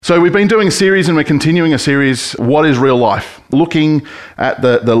So we've been doing a series and we're continuing a series, What is Real Life? Looking at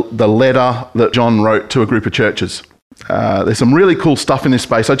the letter that John wrote to a group of churches. There's some really cool stuff in this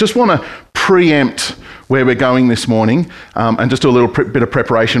space. I just want to preempt where we're going this morning and just do a little bit of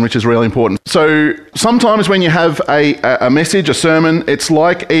preparation, which is really important. So sometimes when you have a message, a sermon, it's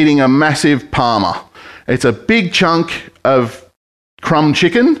like eating a massive Parma. It's a big chunk of crumb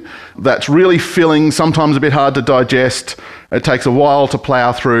chicken that's really filling, sometimes a bit hard to digest. It takes a while to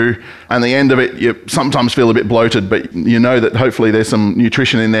plough through, and the end of it, you sometimes feel a bit bloated, but you know that hopefully there's some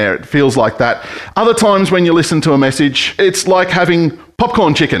nutrition in there. It feels like that. Other times when you listen to a message, it's like having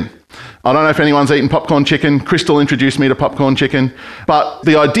popcorn chicken. I don't know if anyone's eaten popcorn chicken. Crystal introduced me to popcorn chicken. But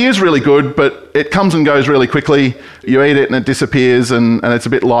the idea is really good, but it comes and goes really quickly. You eat it and it disappears, and it's a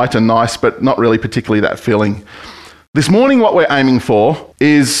bit light and nice, but not really particularly that filling. This morning, what we're aiming for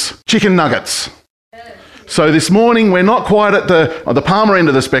is chicken nuggets. So this morning, we're not quite at the Palmer end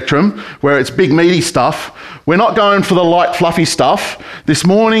of the spectrum, where it's big meaty stuff. We're not going for the light fluffy stuff. This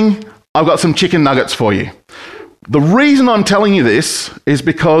morning, I've got some chicken nuggets for you. The reason I'm telling you this is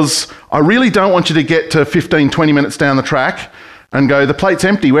because I really don't want you to get to 15, 20 minutes down the track and go, the plate's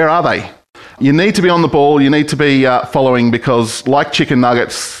empty, where are they? You need to be on the ball, you need to be following, because like chicken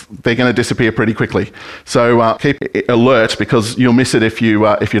nuggets, they're going to disappear pretty quickly. So keep alert, because you'll miss it if you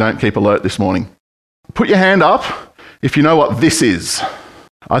don't keep alert this morning. Put your hand up if you know what this is.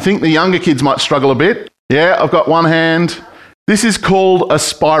 I think the younger kids might struggle a bit. Yeah, I've got one hand. This is called a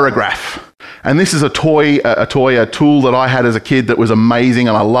spirograph. And this is a tool that I had as a kid that was amazing,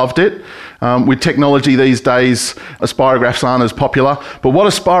 and I loved it. With technology these days, spirographs aren't as popular. But what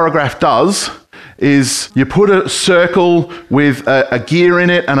a spirograph does is you put a circle with a gear in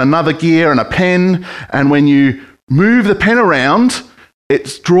it and another gear and a pen, and when you move the pen around,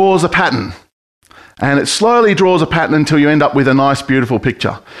 it draws a pattern. And it slowly draws a pattern until you end up with a nice, beautiful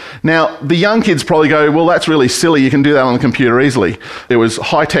picture. Now, the young kids probably go, well, that's really silly. You can do that on the computer easily. It was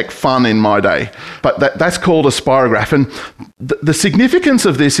high-tech fun in my day. But that's called a spirograph. And the significance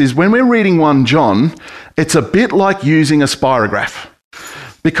of this is when we're reading 1 John, it's a bit like using a spirograph.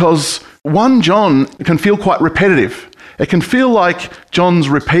 Because 1 John can feel quite repetitive. It can feel like John's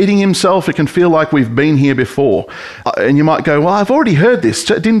repeating himself. It can feel like we've been here before. And you might go, well, I've already heard this.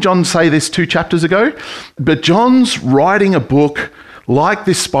 Didn't John say this 2 chapters ago? But John's writing a book like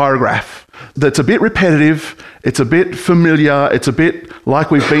this spirograph that's a bit repetitive, it's a bit familiar, it's a bit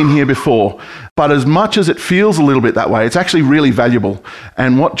like we've been here before. But as much as it feels a little bit that way, it's actually really valuable.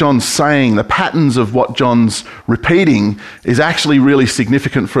 And what John's saying, the patterns of what John's repeating, is actually really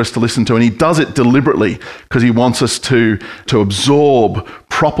significant for us to listen to. And he does it deliberately because he wants us to absorb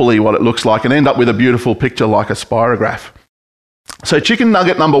properly what it looks like and end up with a beautiful picture like a spirograph. So chicken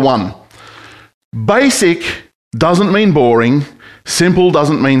nugget number 1. Basic doesn't mean boring. Simple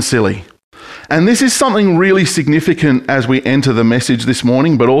doesn't mean silly. And this is something really significant as we enter the message this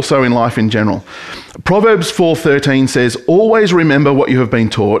morning, but also in life in general. Proverbs 4:13 says, always remember what you have been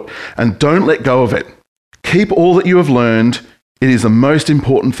taught and don't let go of it. Keep all that you have learned. It is the most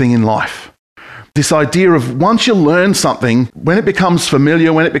important thing in life. This idea of once you learn something, when it becomes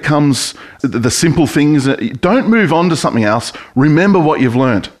familiar, when it becomes the simple things, don't move on to something else. Remember what you've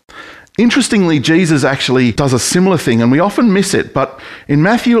learned. Interestingly, Jesus actually does a similar thing, and we often miss it. But in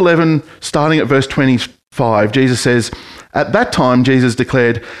Matthew 11, starting at verse 25, Jesus says, at that time, Jesus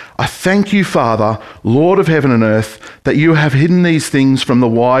declared, I thank you, Father, Lord of heaven and earth, that you have hidden these things from the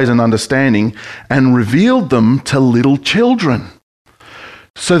wise and understanding and revealed them to little children.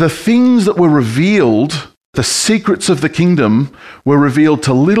 So the things that were revealed, the secrets of the kingdom, were revealed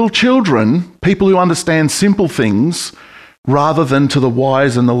to little children, people who understand simple things, rather than to the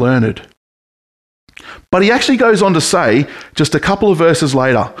wise and the learned. But he actually goes on to say, just a couple of verses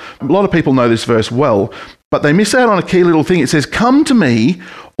later, a lot of people know this verse well, but they miss out on a key little thing. It says, come to me,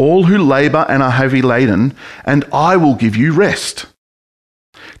 all who labour and are heavy laden, and I will give you rest.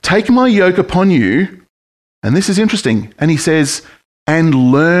 Take my yoke upon you, and this is interesting, and he says, and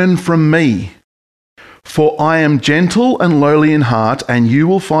learn from me, for I am gentle and lowly in heart, and you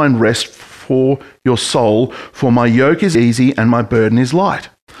will find rest for your soul, for my yoke is easy and my burden is light.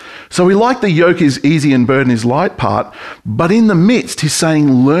 So we like the yoke is easy and burden is light part, but in the midst he's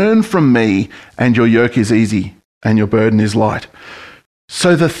saying, learn from me and your yoke is easy and your burden is light.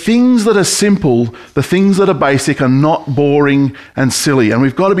 So the things that are simple, the things that are basic are not boring and silly. And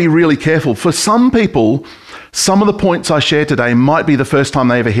we've got to be really careful. For some people, some of the points I share today might be the first time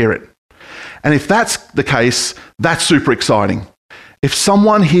they ever hear it. And if that's the case, that's super exciting. If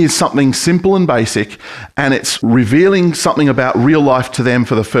someone hears something simple and basic and it's revealing something about real life to them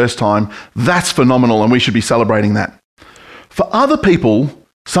for the first time, that's phenomenal and we should be celebrating that. For other people,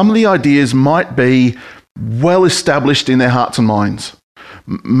 Some of the ideas might be well established in their hearts and minds.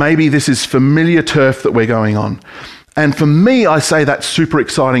 Maybe this is familiar turf that we're going on. And for me, I say that's super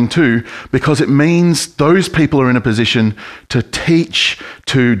exciting too, because it means those people are in a position to teach,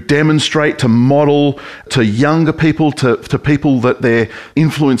 to demonstrate, to model to younger people, to people that they're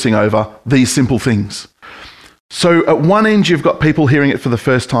influencing over these simple things. So at one end, you've got people hearing it for the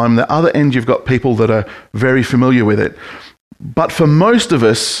first time. The other end, you've got people that are very familiar with it. But for most of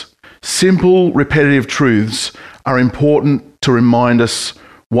us, simple, repetitive truths are important to remind us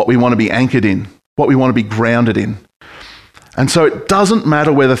what we want to be anchored in, what we want to be grounded in. And so it doesn't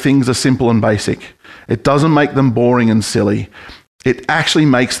matter whether things are simple and basic. It doesn't make them boring and silly. It actually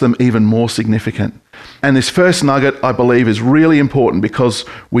makes them even more significant. And this first nugget, I believe, is really important because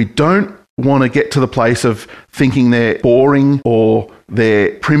we don't want to get to the place of thinking they're boring or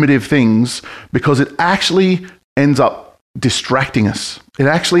they're primitive things, because it actually ends up distracting us. It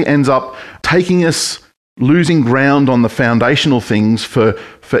actually ends up taking us losing ground on the foundational things for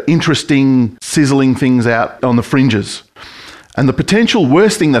interesting, sizzling things out on the fringes. And the potential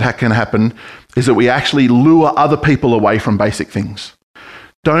worst thing that can happen is that we actually lure other people away from basic things.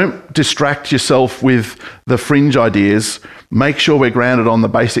 Don't distract yourself with the fringe ideas. Make sure we're grounded on the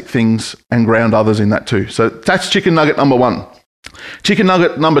basic things and ground others in that too. So that's chicken nugget number 1. Chicken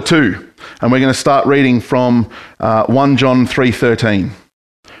nugget number 2, and we're going to start reading from 1 John 3:13.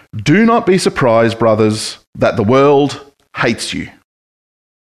 Do not be surprised, brothers, that the world hates you.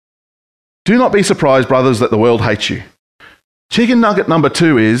 Do not be surprised, brothers, that the world hates you. Chicken nugget number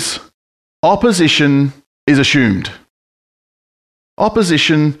 2 is opposition is assumed.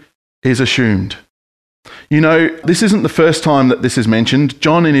 Opposition is assumed. You know, this isn't the first time that this is mentioned.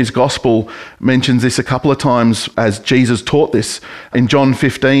 John in his gospel mentions this a couple of times as Jesus taught this. In John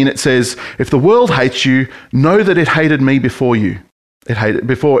 15, it says, if the world hates you, know that it hated me before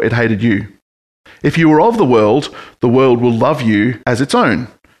it hated you. If you were of the world will love you as its own.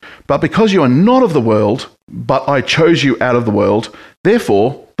 But because you are not of the world, but I chose you out of the world,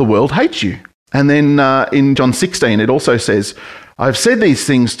 therefore the world hates you. And then in John 16, it also says, I've said these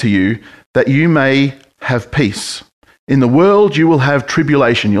things to you that you may have peace. In the world you will have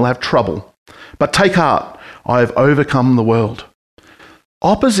tribulation, you'll have trouble. But take heart, I have overcome the world.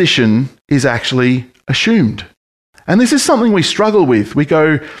 Opposition is actually assumed. And this is something we struggle with. We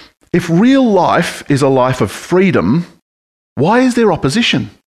go, if real life is a life of freedom, why is there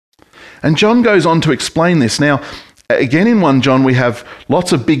opposition? And John goes on to explain this. Now, again in 1 John, we have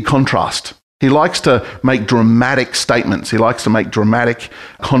lots of big contrast. He likes to make dramatic statements. He likes to make dramatic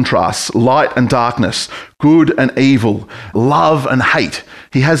contrasts, light and darkness, good and evil, love and hate.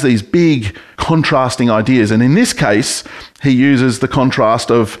 He has these big contrasting ideas. And in this case, he uses the contrast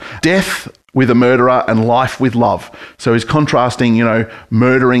of death with a murderer and life with love. So he's contrasting,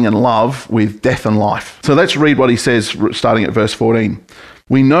 murdering and love with death and life. So let's read what he says starting at verse 14.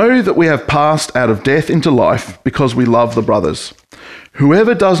 We know that we have passed out of death into life because we love the brothers.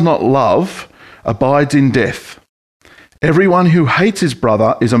 Whoever does not love abides in death. Everyone who hates his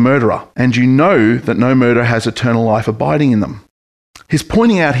brother is a murderer, and you know that no murderer has eternal life abiding in them. He's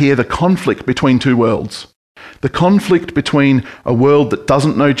pointing out here the conflict between two worlds. The conflict between a world that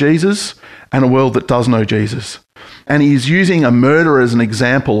doesn't know Jesus and a world that does know Jesus. And he's using a murderer as an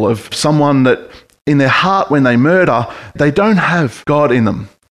example of someone that in their heart when they murder, they don't have God in them.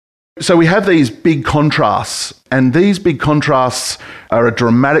 So we have these big contrasts, and these big contrasts are a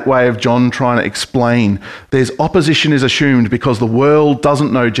dramatic way of John trying to explain there's opposition is assumed because the world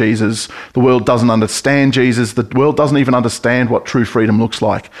doesn't know Jesus, the world doesn't understand Jesus, the world doesn't even understand what true freedom looks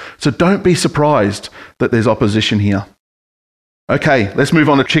like. So don't be surprised that there's opposition here. Okay, let's move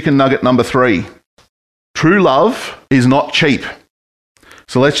on to chicken nugget number 3. True love is not cheap.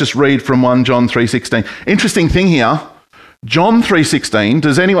 So let's just read from 1 John 3:16. Interesting thing here, John 3:16.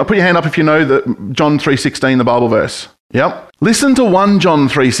 Does anyone put your hand up if you know that John 3:16, the Bible verse? Yep. Listen to 1 John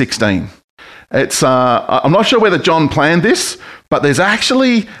 3:16. It's I'm not sure whether John planned this, but there's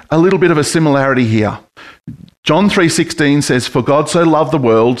actually a little bit of a similarity here. John 3:16 says, "For God so loved the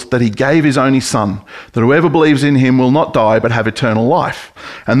world that he gave his only Son, that whoever believes in him will not die but have eternal life."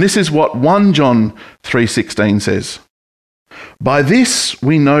 And this is what 1 John 3:16 says. By this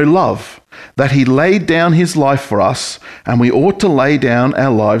we know love, that he laid down his life for us, and we ought to lay down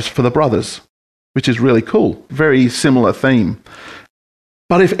our lives for the brothers, which is really cool. Very similar theme.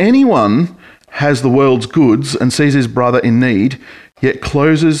 But if anyone has the world's goods and sees his brother in need, yet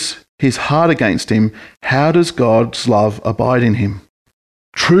closes his heart against him, how does God's love abide in him?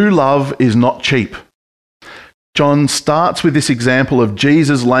 True love is not cheap. John starts with this example of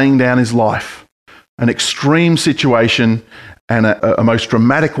Jesus laying down his life, an extreme situation, and a most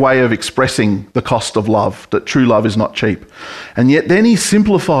dramatic way of expressing the cost of love, that true love is not cheap. And yet then he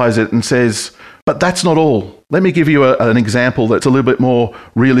simplifies it and says, but that's not all. Let me give you an example that's a little bit more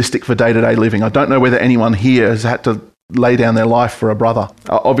realistic for day-to-day living. I don't know whether anyone here has had to lay down their life for a brother.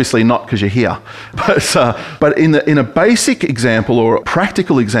 Obviously not, because you're here. But in a basic example or a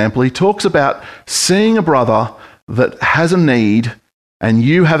practical example, he talks about seeing a brother that has a need and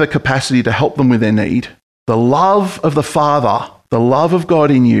you have a capacity to help them with their need. The love of the Father, the love of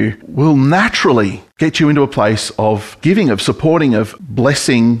God in you will naturally get you into a place of giving, of supporting, of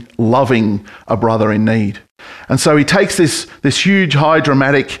blessing, loving a brother in need. And so he takes this huge, high,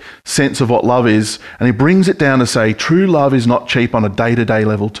 dramatic sense of what love is, and he brings it down to say, true love is not cheap on a day-to-day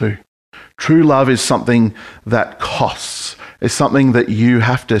level too. True love is something that costs. It's something that you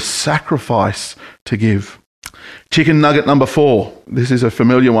have to sacrifice to give. Chicken nugget number 4. This is a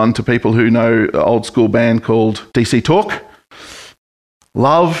familiar one to people who know an old school band called DC Talk.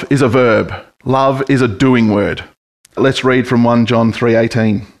 Love is a verb. Love is a doing word. Let's read from 1 John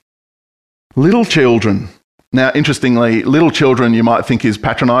 3:18. Little children. Now, interestingly, little children you might think is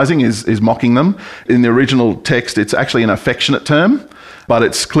patronising, is mocking them. In the original text, it's actually an affectionate term, but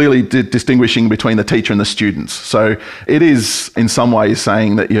it's clearly distinguishing between the teacher and the students. So it is in some ways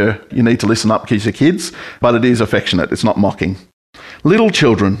saying that you need to listen up because you're kids, but it is affectionate. It's not mocking. Little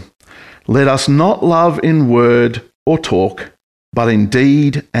children, let us not love in word or talk, but in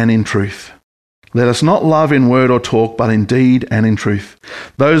deed and in truth. Let us not love in word or talk, but in deed and in truth.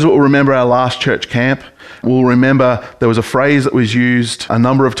 Those that will remember our last church camp will remember there was a phrase that was used a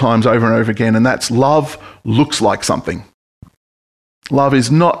number of times over and over again, and that's love looks like something. Love is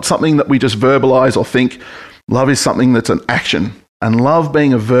not something that we just verbalize or think. Love is something that's an action. And love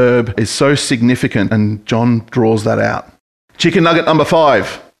being a verb is so significant, and John draws that out. Chicken nugget number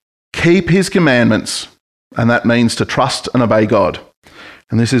 5. Keep his commandments, and that means to trust and obey God.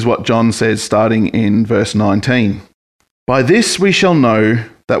 And this is what John says starting in verse 19. By this we shall know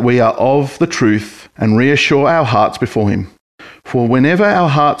that we are of the truth and reassure our hearts before him. For whenever our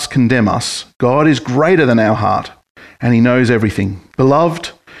hearts condemn us, God is greater than our heart, and he knows everything.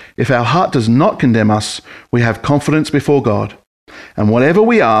 Beloved, if our heart does not condemn us, we have confidence before God. And whatever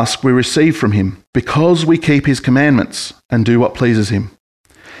we ask, we receive from him, because we keep his commandments and do what pleases him.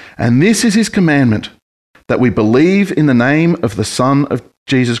 And this is his commandment, that we believe in the name of the Son of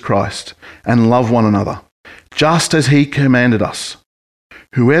Jesus Christ and love one another, just as he commanded us.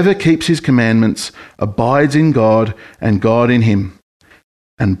 Whoever keeps his commandments abides in God and God in him.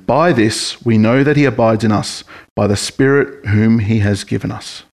 And by this we know that he abides in us, by the Spirit whom he has given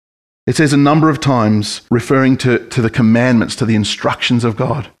us. It says a number of times referring to the commandments, to the instructions of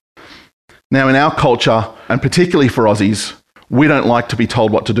God. Now in our culture, and particularly for Aussies, we don't like to be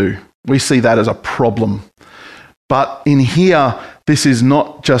told what to do. We see that as a problem. But in here, this is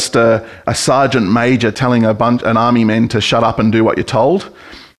not just a sergeant major telling an army men to shut up and do what you're told.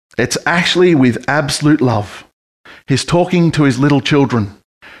 It's actually with absolute love. He's talking to his little children.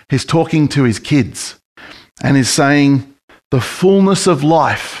 He's talking to his kids. And he's saying the fullness of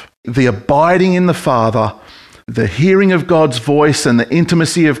life, the abiding in the Father, the hearing of God's voice and the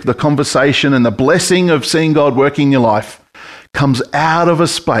intimacy of the conversation and the blessing of seeing God working in your life comes out of a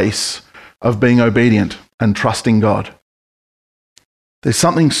space of being obedient and trusting God. There's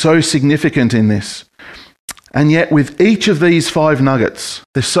something so significant in this. And yet with each of these 5 nuggets,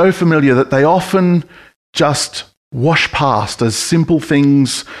 they're so familiar that they often just wash past as simple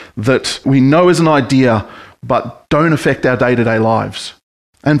things that we know as an idea but don't affect our day-to-day lives.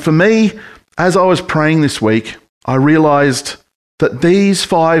 And for me, as I was praying this week, I realized that these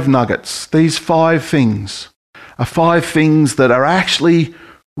 5 nuggets, these 5 things, are 5 things that are actually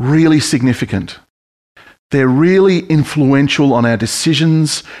really significant. They're really influential on our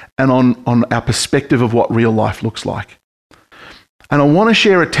decisions and on our perspective of what real life looks like. And I want to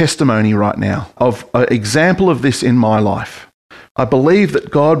share a testimony right now of an example of this in my life. I believe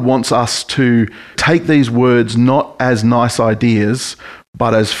that God wants us to take these words not as nice ideas,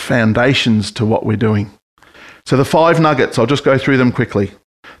 but as foundations to what we're doing. So the 5 nuggets, I'll just go through them quickly.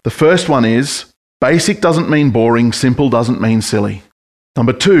 The first one is, basic doesn't mean boring, simple doesn't mean silly.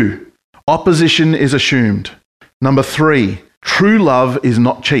 Number 2, opposition is assumed. Number 3, true love is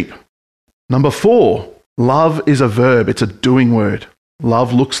not cheap. Number 4, love is a verb, it's a doing word.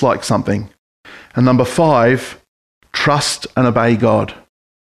 Love looks like something. And number 5, trust and obey God.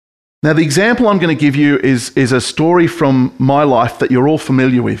 Now the example I'm going to give you is a story from my life that you're all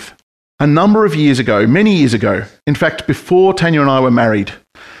familiar with. A number of years ago, many years ago, in fact before Tanya and I were married,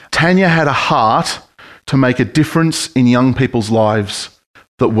 Tanya had a heart to make a difference in young people's lives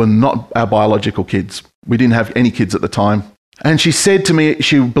that were not our biological kids. We didn't have any kids at the time. And she said to me,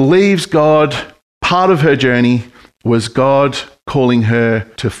 she believes God, part of her journey was God calling her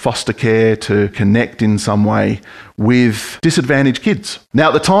to foster care, to connect in some way with disadvantaged kids. Now,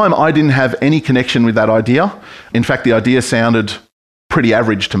 at the time, I didn't have any connection with that idea. In fact, the idea sounded pretty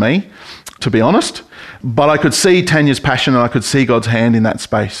average to me, to be honest. But I could see Tanya's passion and I could see God's hand in that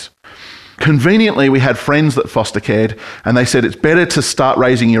space. Conveniently, we had friends that foster cared, and they said it's better to start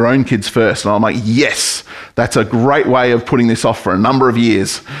raising your own kids first. And I'm like, yes, that's a great way of putting this off for a number of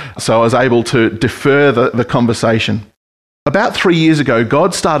years. So I was able to defer the conversation. About 3 years ago,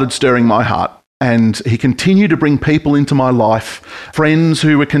 God started stirring my heart, and he continued to bring people into my life, friends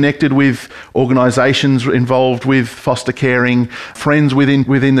who were connected with organisations involved with foster caring, friends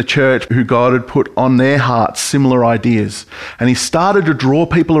within the church who God had put on their hearts similar ideas. And he started to draw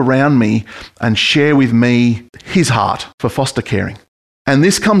people around me and share with me his heart for foster caring. And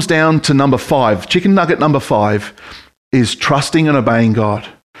this comes down to number 5. Chicken nugget number 5 is trusting and obeying God.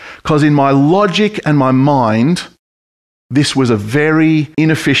 Because in my logic and my mind, this was a very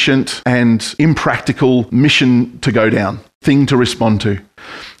inefficient and impractical mission to go down, thing to respond to.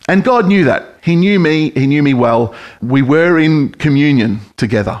 And God knew that. He knew me well. We were in communion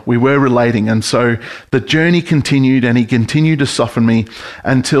together. We were relating. And so the journey continued, and he continued to soften me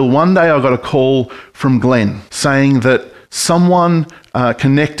until one day I got a call from Glenn saying that someone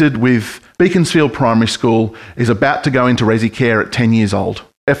connected with Beaconsfield Primary School is about to go into resi care at 10 years old.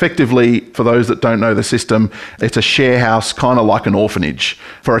 Effectively, for those that don't know the system, it's a share house, kind of like an orphanage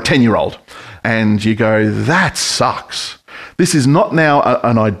for a 10-year-old. And you go, that sucks. This is not now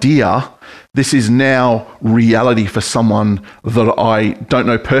an idea. This is now reality for someone that I don't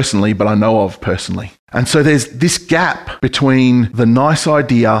know personally, but I know of personally. And so there's this gap between the nice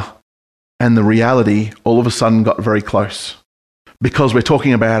idea and the reality all of a sudden got very close because we're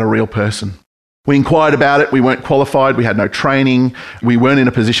talking about a real person. We inquired about it. We weren't qualified. We had no training. We weren't in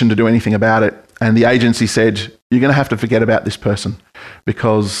a position to do anything about it. And the agency said, you're going to have to forget about this person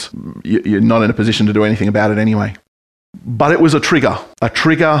because you're not in a position to do anything about it anyway. But it was a trigger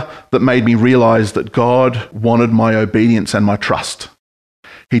that made me realize that God wanted my obedience and my trust.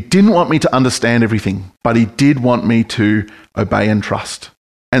 He didn't want me to understand everything, but he did want me to obey and trust.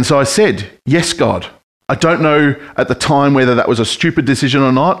 And so I said, yes, God. I don't know at the time whether that was a stupid decision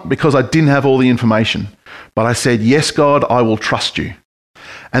or not because I didn't have all the information. But I said, yes, God, I will trust you.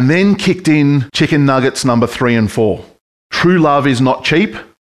 And then kicked in chicken nuggets number 3 and 4. True love is not cheap,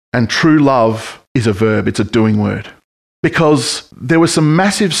 and true love is a verb. It's a doing word. Because there were some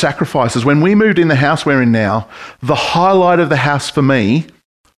massive sacrifices. When we moved in the house we're in now, the highlight of the house for me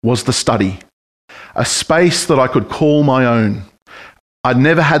was the study. A space that I could call my own. I'd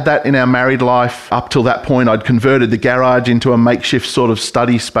never had that in our married life. Up till that point, I'd converted the garage into a makeshift sort of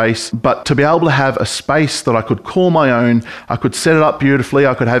study space. But to be able to have a space that I could call my own, I could set it up beautifully,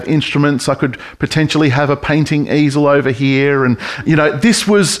 I could have instruments, I could potentially have a painting easel over here. And, this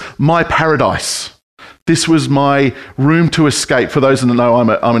was my paradise. This was my room to escape. For those that know,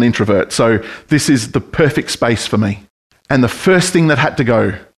 I'm an introvert. So this is the perfect space for me. And the first thing that had to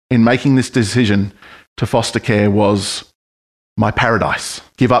go in making this decision to foster care was my paradise.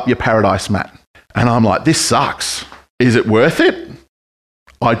 Give up your paradise, Matt. And I'm like, this sucks. Is it worth it?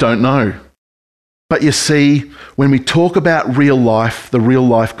 I don't know. But you see, when we talk about real life, the real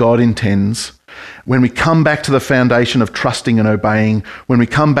life God intends, when we come back to the foundation of trusting and obeying, when we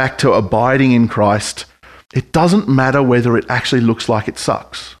come back to abiding in Christ, it doesn't matter whether it actually looks like it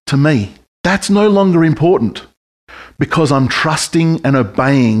sucks. To me, that's no longer important because I'm trusting and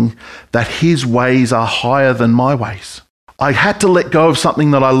obeying that his ways are higher than my ways. I had to let go of something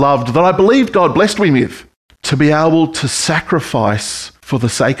that I loved, that I believed God blessed me with, to be able to sacrifice for the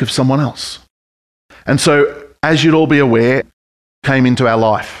sake of someone else. And so, as you'd all be aware, came into our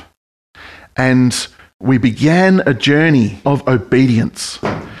life. And we began a journey of obedience,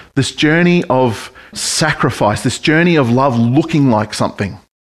 this journey of sacrifice, this journey of love looking like something.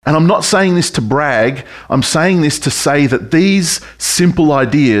 And I'm not saying this to brag, I'm saying this to say that these simple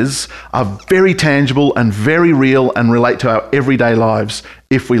ideas are very tangible and very real and relate to our everyday lives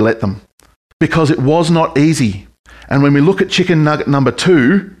if we let them. Because it was not easy. And when we look at chicken nugget number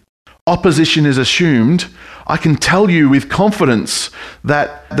 2, opposition is assumed. I can tell you with confidence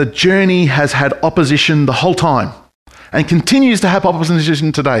that the journey has had opposition the whole time and continues to have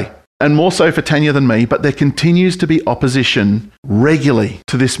opposition today. And more so for Tanya than me, but there continues to be opposition regularly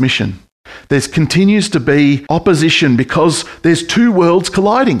to this mission. There continues to be opposition because there's two worlds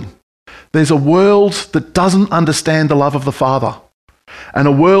colliding. There's a world that doesn't understand the love of the Father, and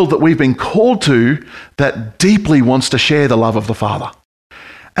a world that we've been called to that deeply wants to share the love of the Father.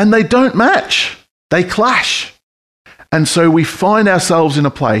 And they don't match. They clash. And so we find ourselves in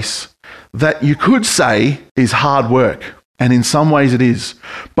a place that you could say is hard work. And in some ways it is.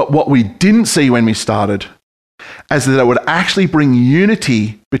 But what we didn't see when we started is that it would actually bring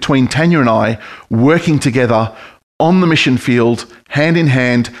unity between Tanya and I working together on the mission field, hand in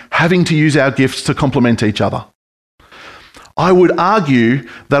hand, having to use our gifts to complement each other. I would argue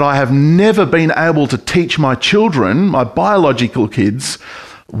that I have never been able to teach my children, my biological kids,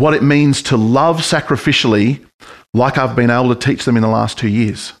 what it means to love sacrificially like I've been able to teach them in the last 2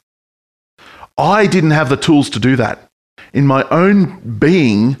 years. I didn't have the tools to do that. In my own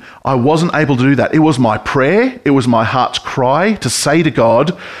being, I wasn't able to do that. It was my prayer, it was my heart's cry to say to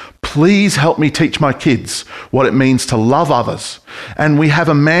God, please help me teach my kids what it means to love others. And we have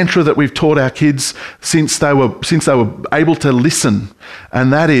a mantra that we've taught our kids since they were able to listen,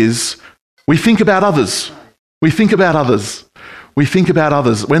 and that is, we think about others. We think about others. We think about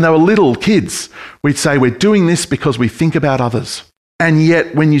others. When they were little kids, we'd say, we're doing this because we think about others. And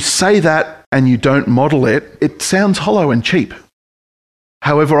yet, when you say that and you don't model it, it sounds hollow and cheap.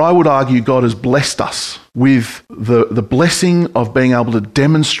 However, I would argue God has blessed us with the blessing of being able to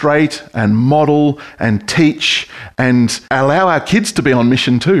demonstrate and model and teach and allow our kids to be on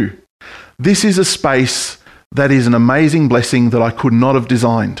mission too. This is a space that is an amazing blessing that I could not have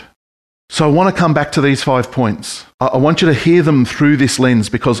designed. So I want to come back to these 5 points. I want you to hear them through this lens,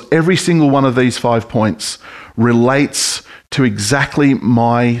 because every single one of these 5 points relates to exactly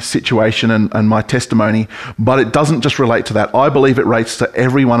my situation and my testimony, but it doesn't just relate to that. I believe it relates to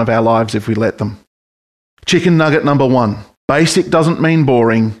every one of our lives if we let them. Chicken nugget number 1. Basic doesn't mean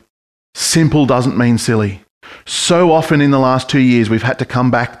boring. Simple doesn't mean silly. So often in the last 2 years, we've had to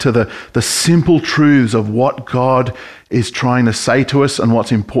come back to the simple truths of what God is trying to say to us and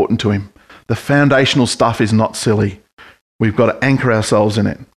what's important to him. The foundational stuff is not silly. We've got to anchor ourselves in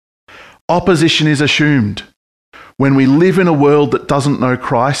it. Opposition is assumed. When we live in a world that doesn't know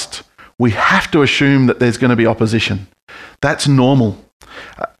Christ, we have to assume that there's going to be opposition. That's normal.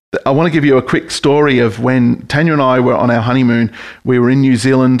 I want to give you a quick story of when Tanya and I were on our honeymoon. We were in New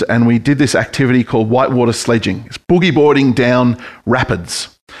Zealand and we did this activity called whitewater sledging. It's boogie boarding down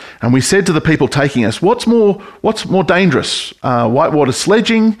rapids. And we said to the people taking us, what's more dangerous, whitewater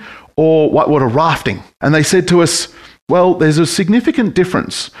sledging or whitewater rafting? And they said to us, well, there's a significant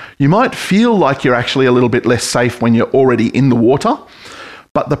difference. You might feel like you're actually a little bit less safe when you're already in the water,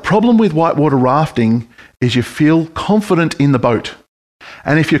 but the problem with whitewater rafting is you feel confident in the boat.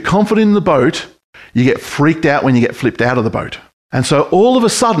 And if you're confident in the boat, you get freaked out when you get flipped out of the boat. And so all of a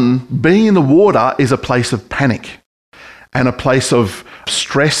sudden, being in the water is a place of panic and a place of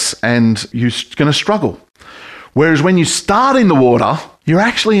stress, and you're going to struggle. Whereas when you start in the water, you're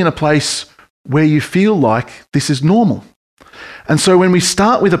actually in a place where you feel like this is normal. And so when we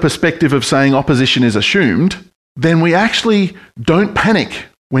start with a perspective of saying opposition is assumed, then we actually don't panic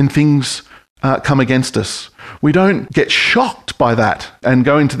when things come against us. We don't get shocked by that and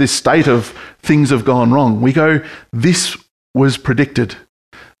go into this state of things have gone wrong. We go, this was predicted.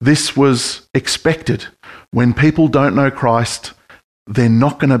 This was expected. When people don't know Christ, they're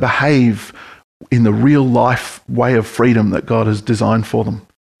not going to behave in the real life way of freedom that God has designed for them.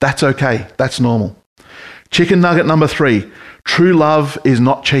 That's okay. That's normal. Chicken nugget number 3. True love is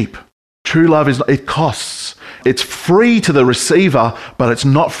not cheap. True love is not, it costs. It's free to the receiver, but it's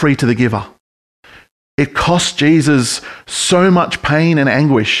not free to the giver. It cost Jesus so much pain and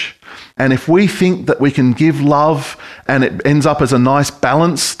anguish. And if we think that we can give love and it ends up as a nice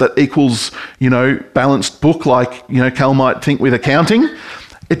balance that equals, balanced book like, Cal might think with accounting,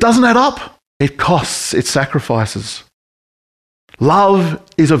 it doesn't add up. It costs, it sacrifices. Love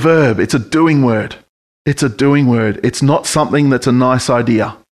is a verb. It's a doing word. It's a doing word. It's not something that's a nice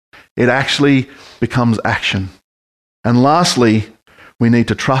idea. It actually becomes action. And lastly, we need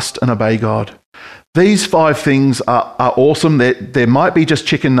to trust and obey God. These 5 things are awesome. There might be just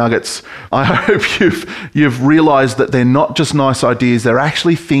chicken nuggets. I hope you've realized that they're not just nice ideas. They're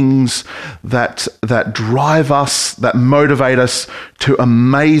actually things that drive us, that motivate us to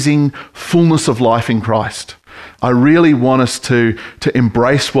amazing fullness of life in Christ. I really want us to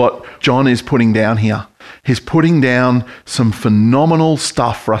embrace what John is putting down here. He's putting down some phenomenal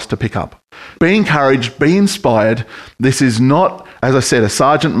stuff for us to pick up. Be encouraged, be inspired. This is not, as I said, a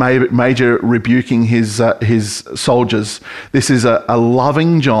sergeant major rebuking his soldiers. This is a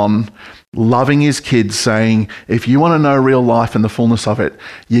loving John, loving his kids, saying, if you want to know real life and the fullness of it,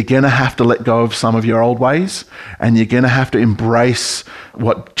 you're going to have to let go of some of your old ways, and you're going to have to embrace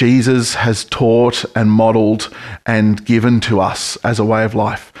what Jesus has taught and modeled and given to us as a way of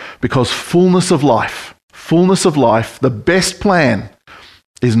life. Because fullness of life, the best plan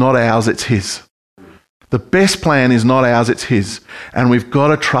is not ours, it's his. The best plan is not ours, it's his. And we've got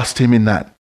to trust him in that.